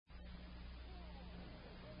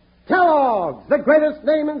Kellogg's, the greatest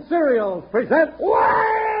name in cereals, presents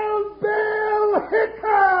Wild Bill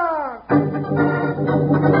Hickok!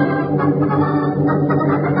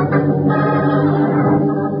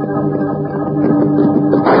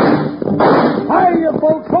 Hi, you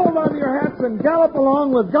folks. Hold on to your hats and gallop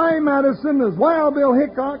along with Guy Madison as Wild Bill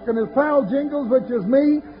Hickok and his pal Jingles, which is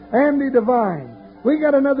me, Andy Devine. We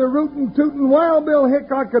got another rootin' tootin' Wild Bill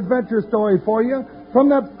Hickok adventure story for you from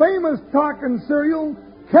that famous talking cereal,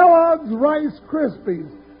 Kellogg's Rice Krispies.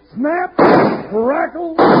 Snap,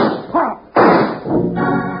 crackle, pop.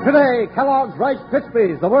 Today, Kellogg's Rice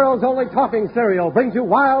Krispies, the world's only talking cereal, brings you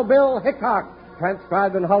Wild Bill Hickok,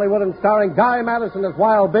 transcribed in Hollywood and starring Guy Madison as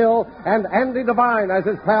Wild Bill and Andy Devine as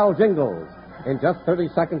his pal Jingles. In just 30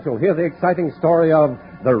 seconds, you'll hear the exciting story of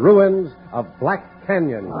the ruins of Black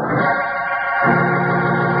Canyon.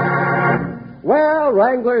 Well,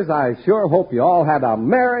 Wranglers, I sure hope you all had a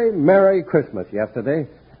merry, merry Christmas yesterday,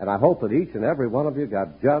 and I hope that each and every one of you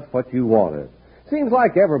got just what you wanted. Seems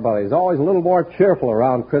like everybody's always a little more cheerful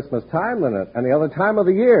around Christmas time than at any other time of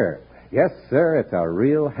the year. Yes, sir, it's a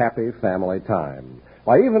real happy family time.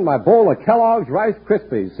 Why, even my bowl of Kellogg's Rice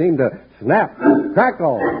Krispies seemed to snap,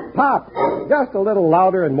 crackle, pop, just a little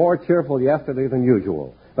louder and more cheerful yesterday than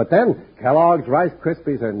usual. But then, Kellogg's Rice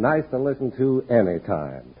Krispies are nice to listen to any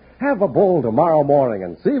time. Have a bowl tomorrow morning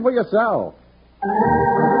and see for yourself.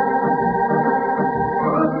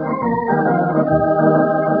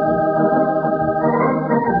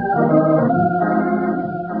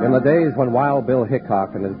 In the days when Wild Bill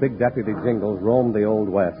Hickok and his big deputy Jingles roamed the Old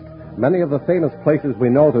West, many of the famous places we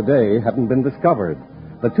know today hadn't been discovered.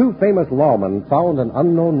 The two famous lawmen found an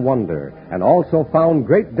unknown wonder and also found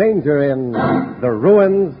great danger in the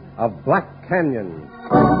ruins of Black Canyon.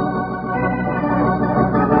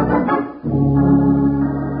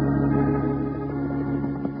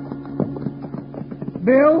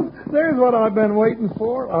 Bill, there's what I've been waiting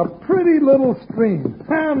for, a pretty little stream.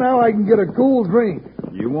 Now I can get a cool drink.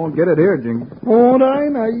 You won't get it here, Jing. Won't I?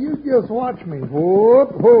 Now, you just watch me.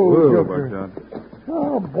 Whoop, Whoa, Joker.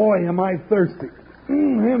 Oh, boy, am I thirsty.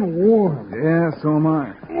 And warm. Yeah, so am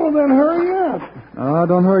I. Well, then hurry up.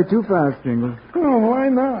 Don't hurry too fast, Jingle. Oh, why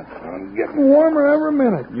not? I'm getting warmer every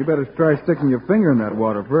minute. You better try sticking your finger in that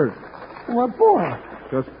water first. What for?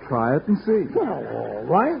 Just try it and see. Well, all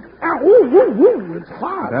right. Ow, ooh, it's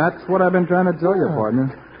hot. That's what I've been trying to tell you,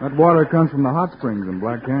 partner. That water comes from the hot springs in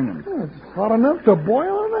Black Canyon. It's hot enough to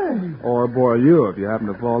boil an egg. Or boil you if you happen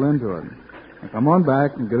to fall into it. Now, come on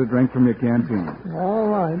back and get a drink from your canteen. All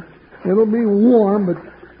right. It'll be warm, but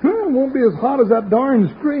it won't be as hot as that darn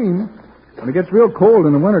stream. When it gets real cold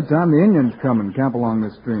in the wintertime, the Indians come and camp along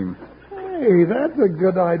this stream. Hey, that's a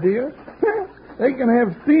good idea. They can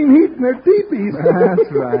have steam heat in their teepees. That's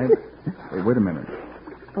right. Hey, wait a minute.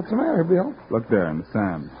 What's the matter, Bill? Look there in the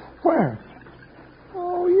sand. Where?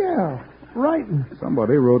 Oh, yeah. Writing.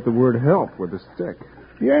 Somebody wrote the word help with a stick.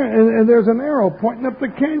 Yeah, and there's an arrow pointing up the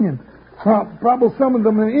canyon. Probably some of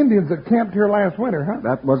them are Indians that camped here last winter, huh?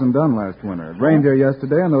 That wasn't done last winter. It rained here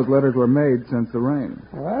yesterday, and those letters were made since the rain.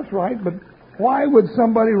 Well, that's right, but why would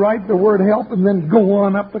somebody write the word help and then go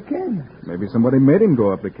on up the canyon? Maybe somebody made him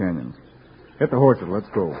go up the canyon. Get the horses, let's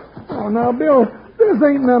go. Oh, now, Bill, this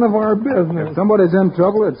ain't none of our business. If somebody's in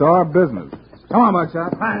trouble, it's our business. Come on,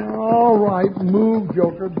 Buckshot. All right, move,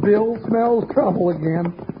 Joker. Bill smells trouble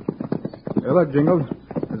again. Hey, look, Jingles.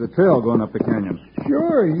 There's a trail going up the canyon.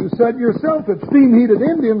 Sure, you said yourself that steam-heated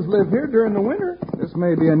Indians live here during the winter. This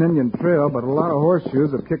may be an Indian trail, but a lot of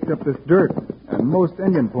horseshoes have kicked up this dirt, and most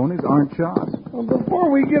Indian ponies aren't shod. Well, before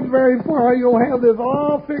we get very far, you'll have this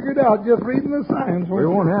all figured out just reading the signs. We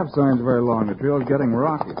won't have signs very long. The trail's getting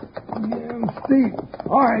rocky. Yeah, and steep.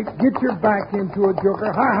 All right, get your back into it,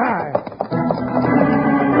 Joker. Hi.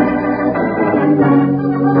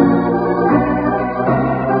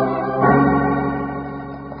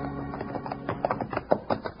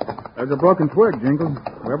 There's a broken twig, Jingles.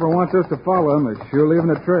 Whoever wants us to follow him is sure leaving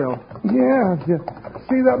a trail. Yeah, you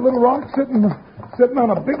see that little rock sitting on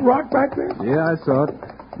a big rock back there? Yeah, I saw it.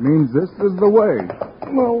 Means this is the way.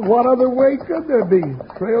 Well, what other way could there be? The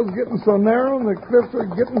trail's getting so narrow and the cliffs are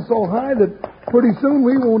getting so high that pretty soon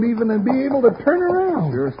we won't even be able to turn around.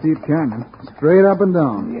 Sure steep canyon. Straight up and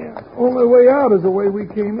down. Yeah, only way out is the way we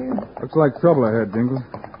came in. Looks like trouble ahead, Jingles.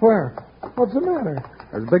 Where? What's the matter?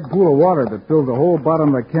 There's a big pool of water that fills the whole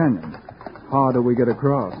bottom of the canyon. How do we get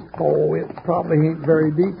across? Oh, it probably ain't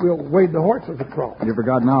very deep. We'll wade the horses across. You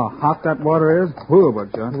forgotten how hot that water is? Whoa,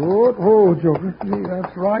 Buckshot. Whoa, Joker. Gee,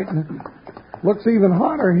 that's right. Looks even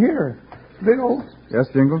hotter here. Bill? Yes,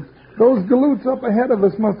 Jingles? Those galoots up ahead of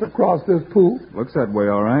us must have crossed this pool. Looks that way,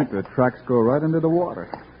 all right. The tracks go right into the water.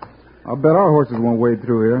 I'll bet our horses won't wade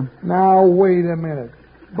through here. Now, wait a minute.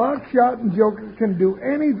 Buckshot and Joker can do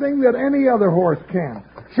anything that any other horse can.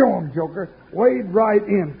 Show 'em, Joker. Wade right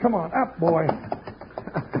in. Come on, up, boy.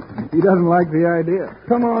 He doesn't like the idea.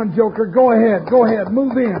 Come on, Joker. Go ahead. Go ahead.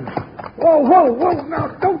 Move in. Whoa, whoa, whoa. Now,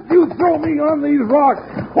 don't you throw me on these rocks.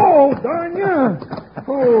 Whoa, darn ya.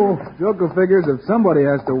 Oh. Joker figures if somebody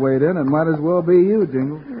has to wade in, it might as well be you,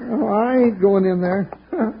 Jingles. Oh, I ain't going in there.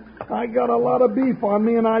 I got a lot of beef on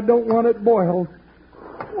me, and I don't want it boiled.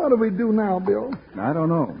 What do we do now, Bill? I don't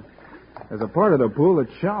know. There's a part of the pool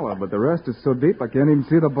that's shallow, but the rest is so deep I can't even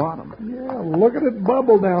see the bottom. Yeah, look at it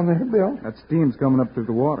bubble down there, Bill. That steam's coming up through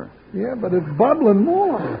the water. Yeah, but it's bubbling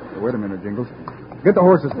more. Wait a minute, Jingles. Get the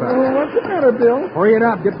horses back. Oh, what's the matter, Bill? Hurry it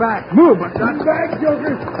up. Get back. Move, but Get back,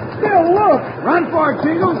 Joker. Bill, look. run for it,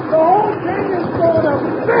 Jingles. The whole canyon's going up.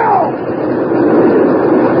 Bill!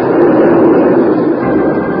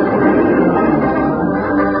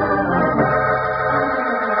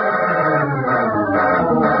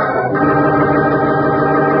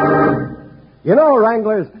 You know,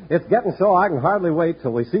 Wranglers, it's getting so I can hardly wait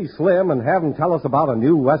till we see Slim and have him tell us about a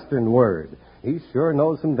new Western word. He sure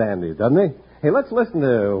knows some dandies, doesn't he? Hey, let's listen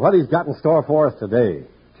to what he's got in store for us today.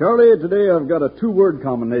 Charlie, today I've got a two-word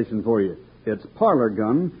combination for you. It's parlor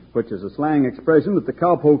gun, which is a slang expression that the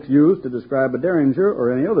cowpokes use to describe a derringer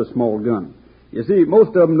or any other small gun. You see,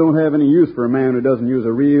 most of them don't have any use for a man who doesn't use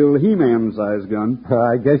a real He-Man-sized gun.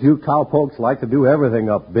 I guess you cowpokes like to do everything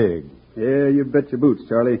up big. Yeah, you bet your boots,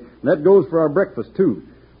 Charlie. That goes for our breakfast, too.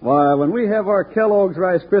 Why, when we have our Kellogg's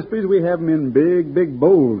Rice Krispies, we have them in big, big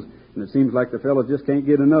bowls. And it seems like the fellows just can't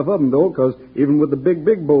get enough of them, though, because even with the big,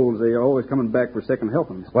 big bowls, they are always coming back for second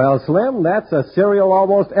helpings. Well, Slim, that's a cereal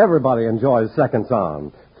almost everybody enjoys seconds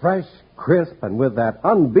on. Fresh, crisp, and with that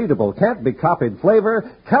unbeatable, can't-be-copied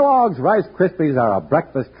flavor, Kellogg's Rice Krispies are a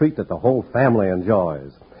breakfast treat that the whole family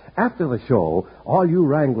enjoys. After the show, all you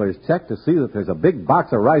Wranglers check to see that there's a big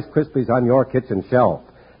box of Rice Krispies on your kitchen shelf.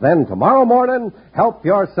 Then tomorrow morning, help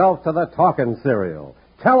yourself to the talking cereal,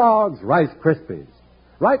 Kellogg's Rice Krispies.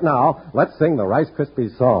 Right now, let's sing the Rice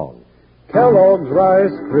Krispies song. Kellogg's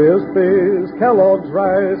Rice Krispies, Kellogg's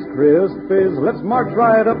Rice Krispies. Let's march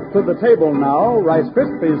right up to the table now. Rice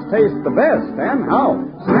Krispies taste the best. And how?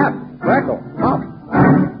 Snap, crackle, pop.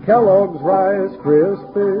 Kellogg's Rice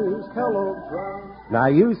Krispies, Kellogg's Rice. Now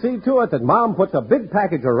you see to it that Mom puts a big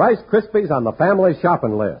package of Rice Krispies on the family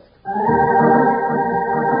shopping list.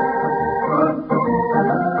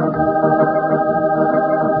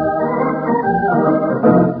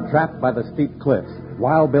 Trapped by the steep cliffs,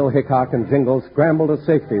 Wild Bill Hickok and Jingles scramble to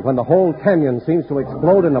safety when the whole canyon seems to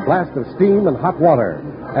explode in a blast of steam and hot water.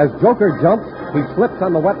 As Joker jumps, he slips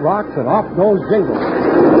on the wet rocks and off goes Jingles.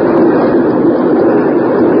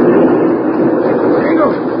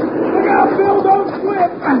 Jingles! Look out, Bill! Don't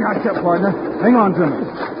slip! I got you, partner. Hang on to me.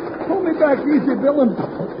 Pull me back easy, Bill, and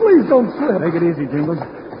please don't slip. Take it easy, Jingles.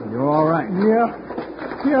 You're all right.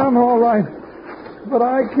 Yeah, I'm all right. But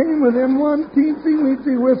I came within one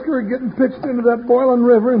teensy-weensy whisker of getting pitched into that boiling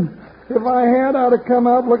river, and if I had, I'd have come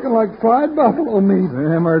out looking like fried buffalo meat.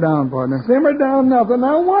 Simmer down, partner. Simmer down nothing.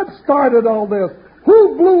 Now, what started all this?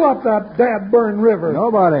 Who blew up that dad-burned river?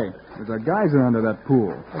 Nobody. There's a geyser under that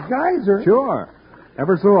pool. A geyser? Sure.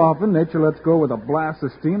 Ever so often, nature lets go with a blast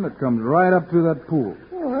of steam that comes right up through that pool.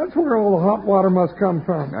 Well, that's where all the hot water must come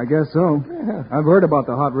from. I guess so. Yeah. I've heard about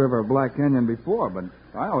the hot river of Black Canyon before, but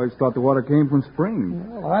I always thought the water came from springs.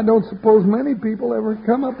 Well, I don't suppose many people ever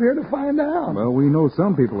come up here to find out. Well, we know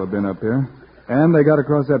some people have been up here, and they got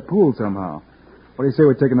across that pool somehow. What do you say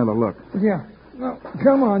we take another look? Yeah. No,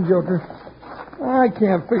 come on, Joker. I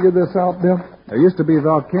can't figure this out, Bill. There used to be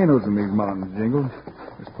volcanoes in these mountains, Jingle.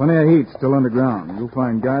 There's plenty of heat still underground. You'll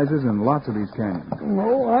find geysers in lots of these canyons.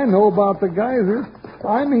 No, I know about the geysers.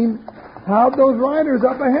 I mean, how'd those riders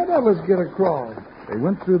up ahead of us get across? They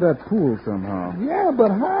went through that pool somehow. Yeah, but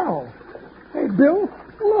how? Hey, Bill,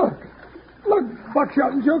 look. Look,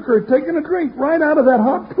 Buckshot and Joker are taking a drink right out of that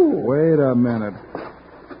hot pool. Wait a minute.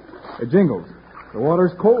 Hey, Jingles, the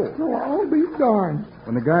water's cold. Oh, I'll be darned.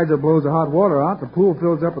 When the geyser blows the hot water out, the pool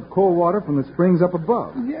fills up with cold water from the springs up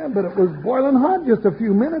above. Yeah, but it was boiling hot just a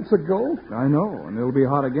few minutes ago. I know, and it'll be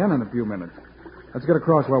hot again in a few minutes. Let's get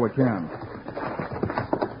across while we can.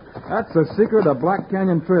 That's the secret of Black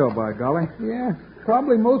Canyon Trail, by golly. Yeah,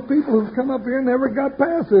 probably most people who've come up here never got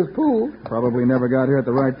past this pool. Probably never got here at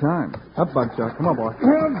the right time. Up, Buckshot. Come on, boy.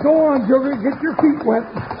 Well, go on, Joker. Get your feet wet.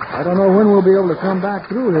 I don't know when we'll be able to come back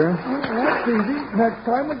through here. Well, that's easy. Next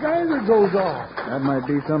time the geyser goes off. That might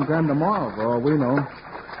be sometime tomorrow, for all we know.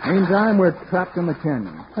 Meantime, we're trapped in the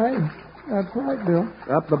canyon. Hey, That's right, Bill.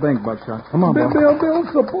 Up the bank, Buckshot. Come on, Bill. Bill,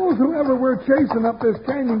 suppose whoever we're chasing up this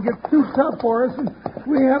canyon gets too tough for us and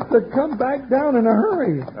we have to come back down in a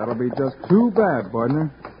hurry. That'll be just too bad, partner.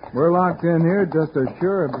 We're locked in here just as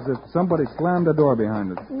sure as if somebody slammed the door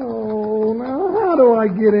behind us. Oh, now how do I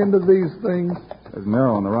get into these things? There's an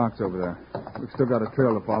arrow on the rocks over there. We've still got a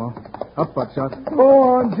trail to follow. Up, Buckshot. Go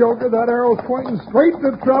on, Joker. That arrow's pointing straight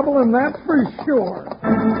to trouble, and that's for sure.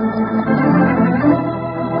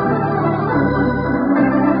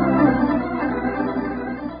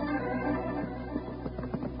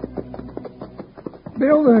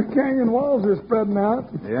 Bill, the canyon walls are spreading out.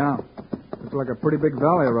 Yeah. Looks like a pretty big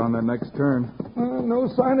valley around that next turn. No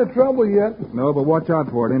sign of trouble yet. No, but watch out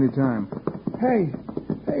for it any time. Hey,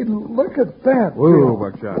 look at that. Whoa, Bill.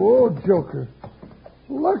 Buckshot. Whoa, Joker.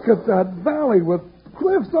 Look at that valley with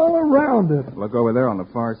cliffs all around it. Look over there on the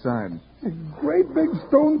far side. A great big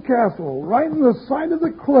stone castle right in the side of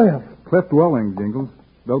the cliff. Cliff dwellings, Jingles.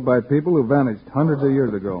 Built by people who vanished hundreds of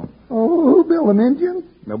years ago. Oh, who built them, Indians?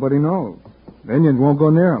 Nobody knows. The Indians won't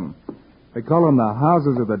go near them. They call them the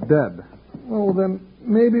houses of the dead. Oh, then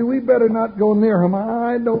maybe we better not go near them.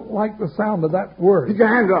 I don't like the sound of that word. Keep your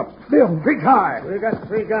hands up. Bill. Big high. We've got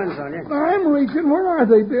 3 guns on you. I'm reaching. Where are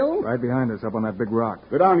they, Bill? Right behind us, up on that big rock.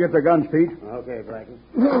 Go down and get the guns, Pete. Okay, Blackie.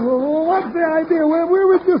 What's the idea? We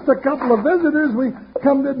were just a couple of visitors. We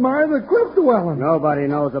come to admire the cliff dwelling. Nobody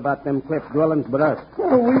knows about them cliff dwellings but us.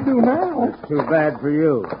 Well, we do now. It's too bad for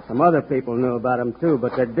you. Some other people knew about them, too,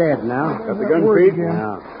 but they're dead now. Got the That guns, word Pete? again.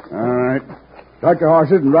 Now, All right. Start your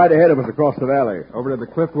horses and ride ahead of us across the valley. Over to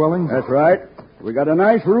the cliff dwellings? That's right. We got a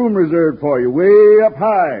nice room reserved for you, way up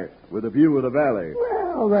high, with a view of the valley.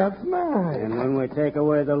 Well, that's nice. and when we take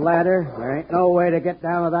away the ladder, there ain't no way to get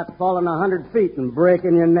down without falling 100 feet and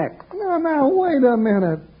breaking your neck. Now, wait a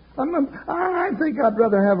minute. I think I'd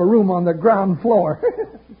rather have a room on the ground floor.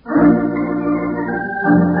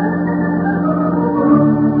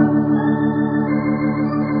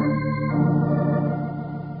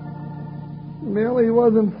 Bill, he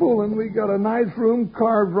wasn't fooling. We got a nice room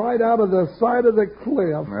carved right out of the side of the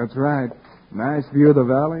cliff. That's right. Nice view of the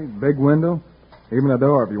valley, big window, even a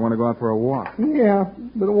door if you want to go out for a walk. Yeah,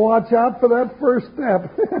 but watch out for that first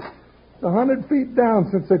step. It's 100 feet down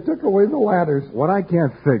since they took away the ladders. What I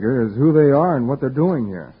can't figure is who they are and what they're doing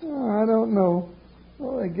here. Oh, I don't know.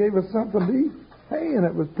 Well, they gave us something to eat. Hey, and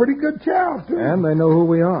it was pretty good chow, too. And they know who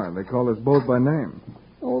we are. They call us both by name.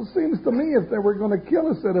 Well, it seems to me if they were going to kill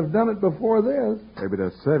us, they'd have done it before this. Maybe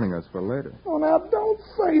they're saving us for later. Oh, now, don't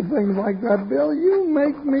say things like that, Bill. You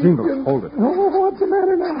make me... Jingles, hold it. Oh, what's the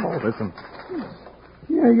matter now? Listen,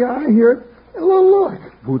 Yeah, I hear it. Look.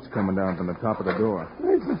 boots coming down from the top of the door.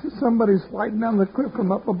 Somebody's sliding down the cliff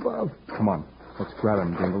from up above. Come on, let's grab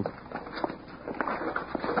him, Jingles.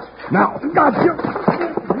 Now! Gotcha!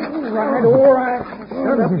 All right.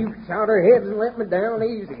 Shut up, you chowder heads, and let me down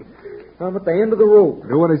easy. I'm at the end of the rope.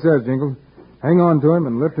 Do what he says, Jingles. Hang on to him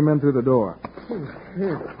and lift him in through the door.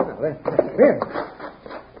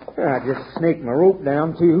 I just snaked my rope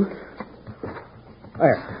down, too.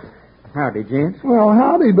 There. Howdy, gents. Well,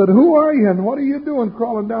 howdy, but who are you and what are you doing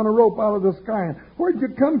crawling down a rope out of the sky? And where'd you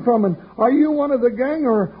come from? And are you one of the gang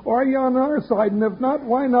or are you on our side? And if not,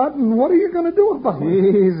 why not? And what are you going to do about it?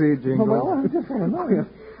 Easy, Jingles. Well, I just want to know.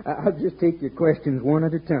 I'll just take your questions one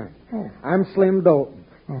at a time. Oh. I'm Slim Dalton.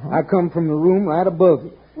 I come from the room right above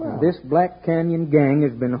you. Well. This Black Canyon gang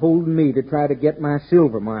has been holding me to try to get my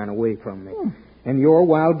silver mine away from me. And you're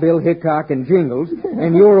Wild Bill Hickok and Jingles,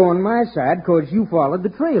 and you're on my side because you followed the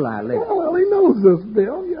trail I left. Well, he knows this,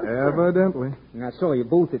 Bill. Yes, Evidently. And I saw you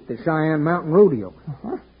both at the Cheyenne Mountain Rodeo.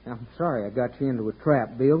 I'm sorry I got you into a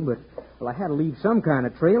trap, Bill, but I had to leave some kind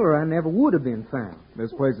of trail or I never would have been found.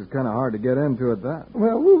 This place is kind of hard to get into at that.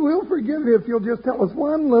 Well, we'll forgive you if you'll just tell us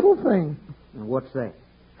one little thing. And what's that?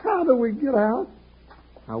 How do we get out?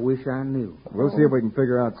 I wish I knew. We'll see if we can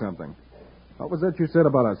figure out something. What was that you said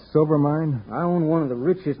about a silver mine? I own one of the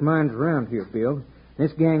richest mines around here, Bill.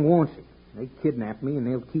 This gang wants it. They kidnapped me, and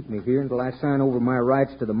they'll keep me here until I sign over my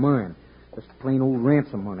rights to the mine. Just plain old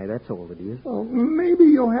ransom money, that's all it is. Well, maybe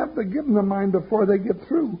you'll have to give them the mine before they get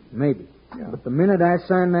through. Maybe. Yeah. But the minute I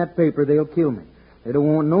sign that paper, they'll kill me. They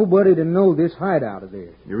don't want nobody to know this hideout of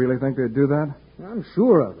theirs. You really think they'd do that? I'm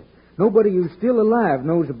sure of it. Nobody who's still alive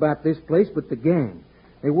knows about this place but the gang.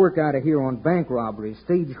 They work out of here on bank robberies,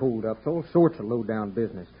 stage holdups, all sorts of low-down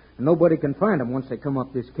business. And nobody can find them once they come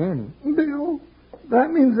up this canyon. Bill,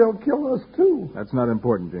 that means they'll kill us, too. That's not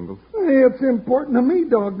important, Jingles. Hey, it's important to me,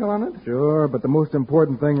 doggone it. Sure, but the most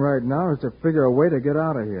important thing right now is to figure a way to get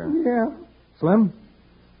out of here. Yeah. Slim,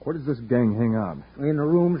 where does this gang hang out? In the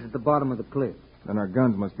rooms at the bottom of the cliff. Then our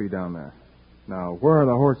guns must be down there. Now, where are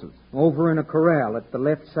the horses? Over in a corral at the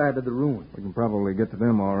left side of the ruin. We can probably get to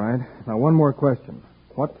them all right. Now, one more question.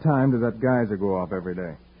 What time does that geyser go off every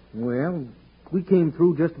day? Well, we came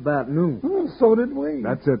through just about noon. Well, so did we.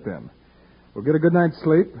 That's it, then. We'll get a good night's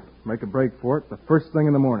sleep, make a break for it the first thing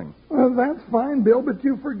in the morning. Well, that's fine, Bill, but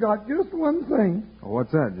you forgot just one thing. Well,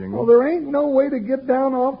 what's that, Jingle? Well, there ain't no way to get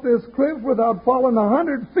down off this cliff without falling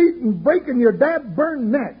 100 feet and breaking your dad-burned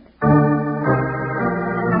neck.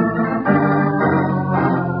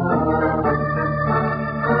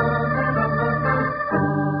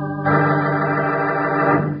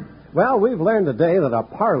 Well, we've learned today that a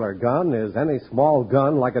parlor gun is any small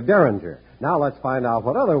gun like a derringer. Now let's find out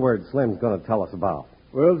what other word Slim's going to tell us about.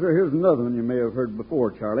 Well, sir, here's another one you may have heard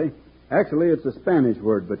before, Charlie. Actually, it's a Spanish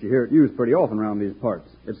word, but you hear it used pretty often around these parts.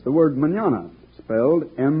 It's the word mañana, spelled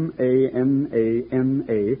M-A-N-A-N-A,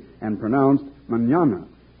 and pronounced mañana.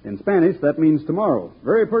 In Spanish, that means tomorrow.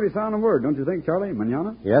 Very pretty sounding word, don't you think, Charlie?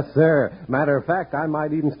 Mañana? Yes, sir. Matter of fact, I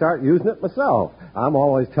might even start using it myself. I'm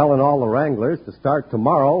always telling all the wranglers to start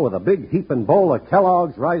tomorrow with a big heaping bowl of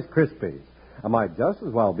Kellogg's Rice Krispies. I might just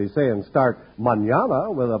as well be saying start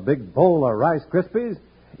mañana with a big bowl of Rice Krispies.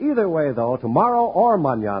 Either way, though, tomorrow or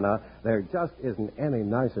mañana, there just isn't any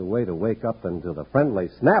nicer way to wake up than to the friendly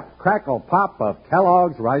snap, crackle, pop of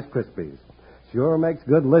Kellogg's Rice Krispies. Sure makes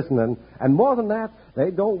good listening, and more than that, they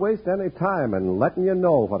don't waste any time in letting you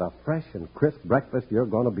know what a fresh and crisp breakfast you're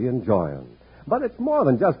going to be enjoying. But it's more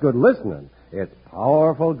than just good listening. It's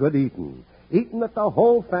powerful good eating. Eating that the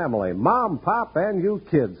whole family, Mom, Pop, and you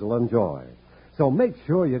kids will enjoy. So make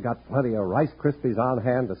sure you got plenty of Rice Krispies on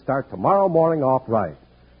hand to start tomorrow morning off right.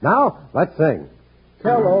 Now, let's sing.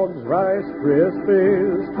 Kellogg's Rice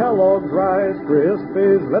Krispies, Kellogg's Rice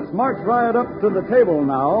Krispies. Let's march right up to the table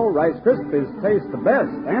now. Rice Krispies taste the best.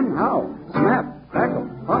 And how? Snap, crackle,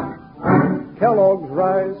 pop. Kellogg's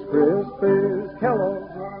Rice Krispies, Kellogg's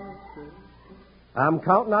Rice Krispies. I'm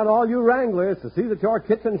counting on all you wranglers to see that your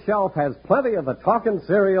kitchen shelf has plenty of the talking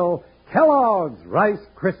cereal, Kellogg's Rice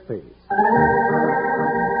Krispies.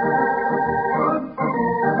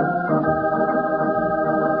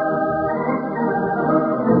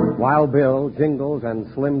 Wild Bill, Jingles, and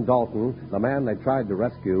Slim Dalton, the man they tried to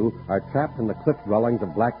rescue, are trapped in the cliff dwellings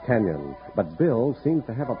of Black Canyon. But Bill seems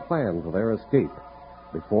to have a plan for their escape.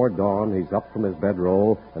 Before dawn, he's up from his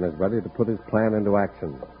bedroll and is ready to put his plan into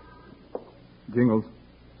action. Jingles.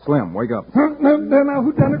 Slim, wake up. Now,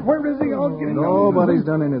 who done it? Where is he? All getting Nobody's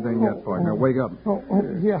done anything yet, partner. Wake up.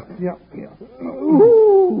 Yeah.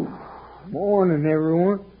 Ooh. Morning,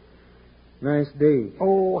 everyone. Nice day.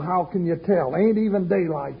 Oh, how can you tell? Ain't even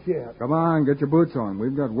daylight yet. Come on, get your boots on.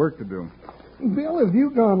 We've got work to do. Bill, have you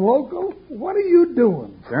gone local? What are you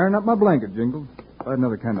doing? Tearing up my blanket, Jingles. Light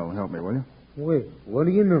another candle and help me, will you? Wait, what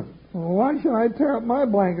do you know? Well, why should I tear up my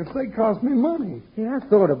blankets? They cost me money. Yeah, I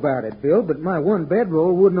thought about it, Bill, but my one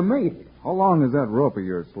bedroll wouldn't have made it. How long is that rope of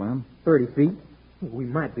yours, Slim? 30 feet. We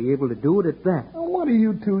might be able to do it at that. Well, what are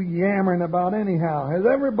you two yammering about anyhow? Has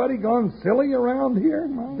everybody gone silly around here?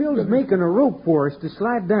 Bill's making a rope for us to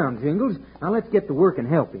slide down, Jingles. Now let's get to work and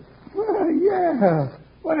help him. Well, yeah.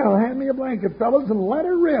 Well, hand me a blanket, fellas, and let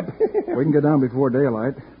her rip. We can get down before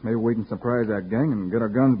daylight. Maybe we can surprise that gang and get our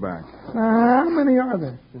guns back. How many are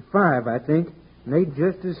there? 5, I think. And they'd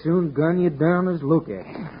just as soon gun you down as look at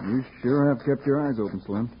you. You sure have kept your eyes open,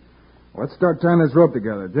 Slim. Let's start tying this rope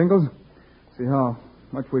together. Jingles, see how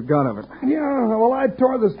much we've got of it. Yeah, well, I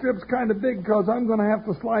tore the strips kind of big because I'm going to have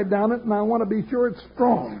to slide down it, and I want to be sure it's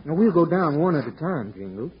strong. Now, we'll go down one at a time,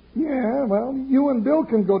 Jingles. Yeah, well, you and Bill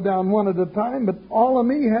can go down one at a time, but all of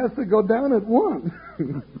me has to go down at once.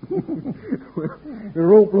 The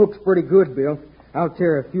rope looks pretty good, Bill. I'll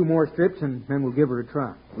tear a few more strips, and then we'll give her a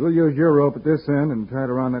try. We'll use your rope at this end and tie it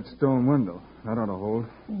around that stone window. That ought to hold.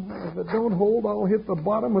 If it don't hold, I'll hit the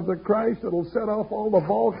bottom with a crash that'll set off all the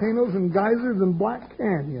volcanoes and geysers in Black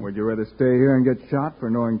Canyon. Would you rather stay here and get shot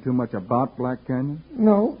for knowing too much about Black Canyon?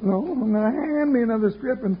 No. Now hand me another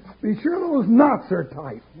strip and be sure those knots are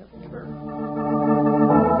tight.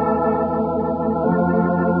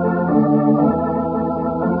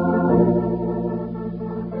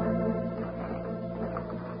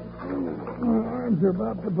 My arms are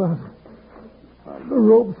about to bust. The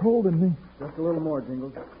rope's holding me. Just a little more,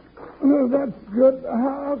 Jingles. Oh, that's good.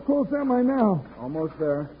 How close am I now? Almost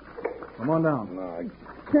there. Come on down. I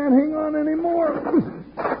can't hang on anymore.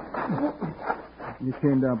 You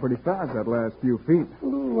came down pretty fast that last few feet.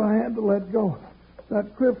 Ooh, I had to let go.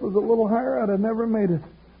 That cliff was a little higher. I'd have never made it.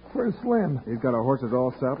 Where's Slim? He's got our horses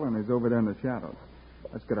all saddled, and he's over there in the shadows.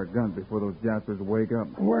 Let's get our guns before those jaspers wake up.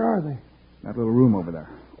 Where are they? That little room over there.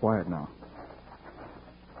 Quiet now.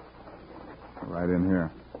 Right in here.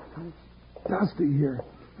 dusty here.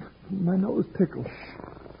 My nose tickles.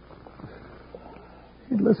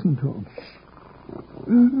 Hey, listen to him.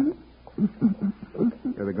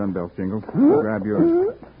 Hear the gun bells, Jingles. Grab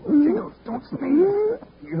yours. Jingles, don't sneeze.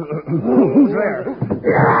 Who's there?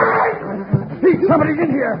 Somebody's in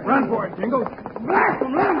here. Run for it, Jingles. Blast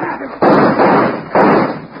them,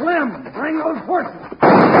 Slim, bring those horses.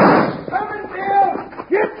 Coming, Bill.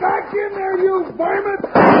 Get back in there, you varmint.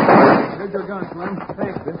 Here's your gun, Slim.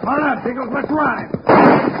 Thanks, Bill. All right, Jingles, let's ride.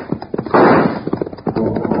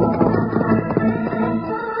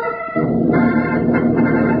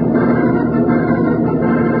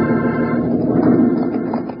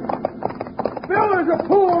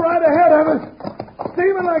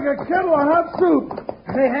 Steaming like a kettle of hot soup.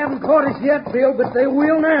 They haven't caught us yet, Bill, but they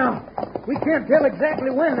will now. We can't tell exactly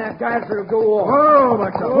when that geyser will go off. Whoa,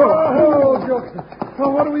 Buckshot. Whoa, Joker. So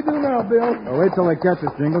what do we do now, Bill? Well, wait till they catch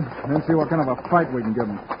us, Jingles, and then see what kind of a fight we can give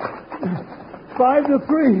them.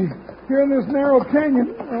 5-3 here in this narrow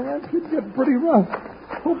canyon. Well, that could get pretty rough.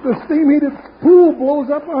 Hope the steam-heated pool blows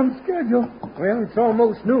up on schedule. Well, it's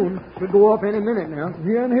almost noon. Should go off any minute now.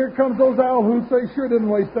 Yeah, and here comes those owl hoots. They sure didn't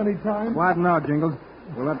waste any time. Flatten out, Jingles.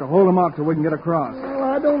 We'll have to hold them out till we can get across. Well,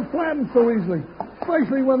 I don't flatten so easily,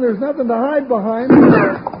 especially when there's nothing to hide behind.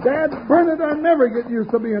 Dad, burn it, I never get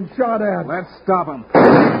used to being shot at. Let's stop them.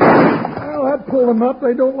 Well, that pulled them up.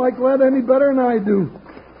 They don't like lead any better than I do.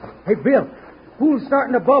 Hey, Bill, pool's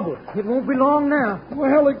starting to bubble. It won't be long now.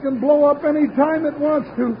 Well, it can blow up any time it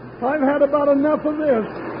wants to. I've had about enough of this.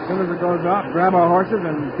 As soon as it goes out, grab our horses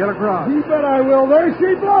and get across. You bet I will. There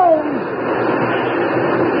she blows.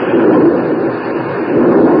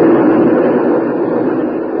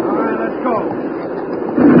 All right, let's go.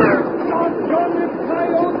 Doggone it,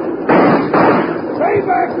 coyote. Stay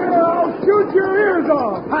back there. I'll shoot your ears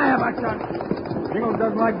off. Hi, Buckshot. Jingles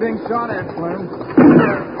doesn't like being shot at, Slim.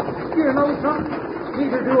 You know something?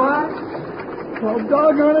 Neither do I. Well,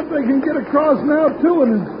 doggone it, they can get across now, too,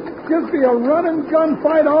 and it'll just be a run-and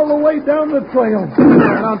gunfight all the way down the trail.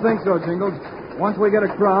 I don't think so, Jingles. Once we get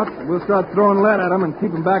across, we'll start throwing lead at them and keep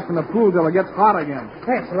them back from the pool till it gets hot again.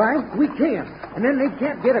 That's right. We can. And then they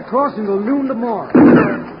can't get across until noon tomorrow.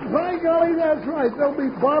 By golly, that's right. They'll be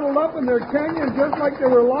bottled up in their canyon just like they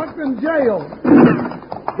were locked in jail.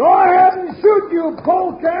 Go ahead and shoot, you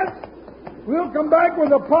polecats. We'll come back with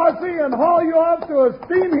a posse and haul you off to a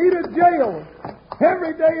steam-heated jail.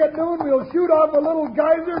 Every day at noon, we'll shoot off a little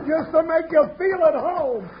geyser just to make you feel at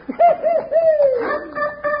home.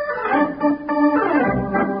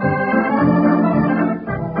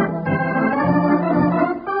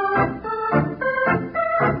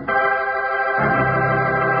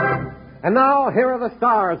 And now, here are the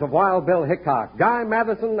stars of Wild Bill Hickok, Guy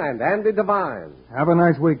Madison, and Andy Devine. Have a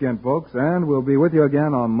nice weekend, folks, and we'll be with you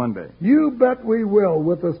again on Monday. You bet we will,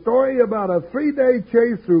 with a story about a 3-day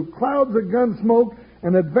chase through clouds of gun smoke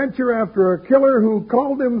and adventure after a killer who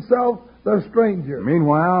called himself the Stranger.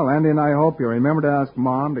 Meanwhile, Andy and I hope you remember to ask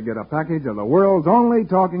Mom to get a package of the world's only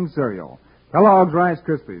talking cereal, Kellogg's Rice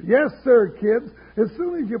Krispies. Yes, sir, kids. As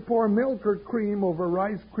soon as you pour milk or cream over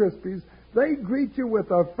Rice Krispies, they greet you with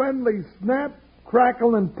a friendly snap,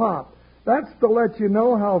 crackle, and pop. That's to let you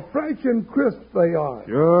know how fresh and crisp they are.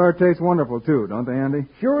 Sure tastes wonderful, too, don't they, Andy?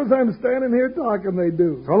 Sure as I'm standing here talking, they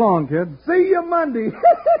do. So long, kids. See you Monday.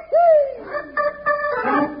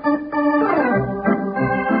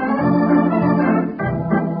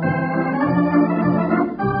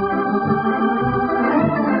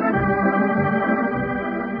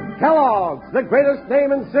 Kellogg's, the greatest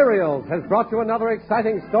name in cereals, has brought you another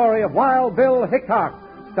exciting story of Wild Bill Hickok,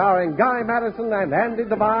 starring Guy Madison and Andy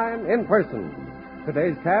Devine in person.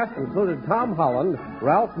 Today's cast included Tom Holland,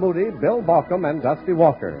 Ralph Moody, Bill Baucom, and Dusty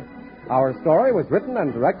Walker. Our story was written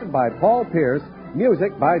and directed by Paul Pierce,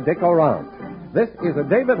 music by Dick Orant. This is a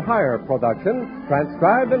David Heyer production,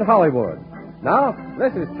 transcribed in Hollywood. Now,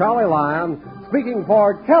 this is Charlie Lyon speaking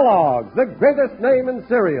for Kellogg's, the greatest name in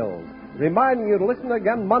cereals, reminding you to listen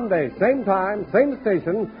again Monday, same time, same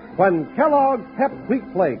station, when Kellogg's Pep Wheat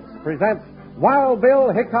Flakes presents Wild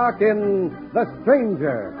Bill Hickok in The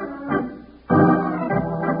Stranger.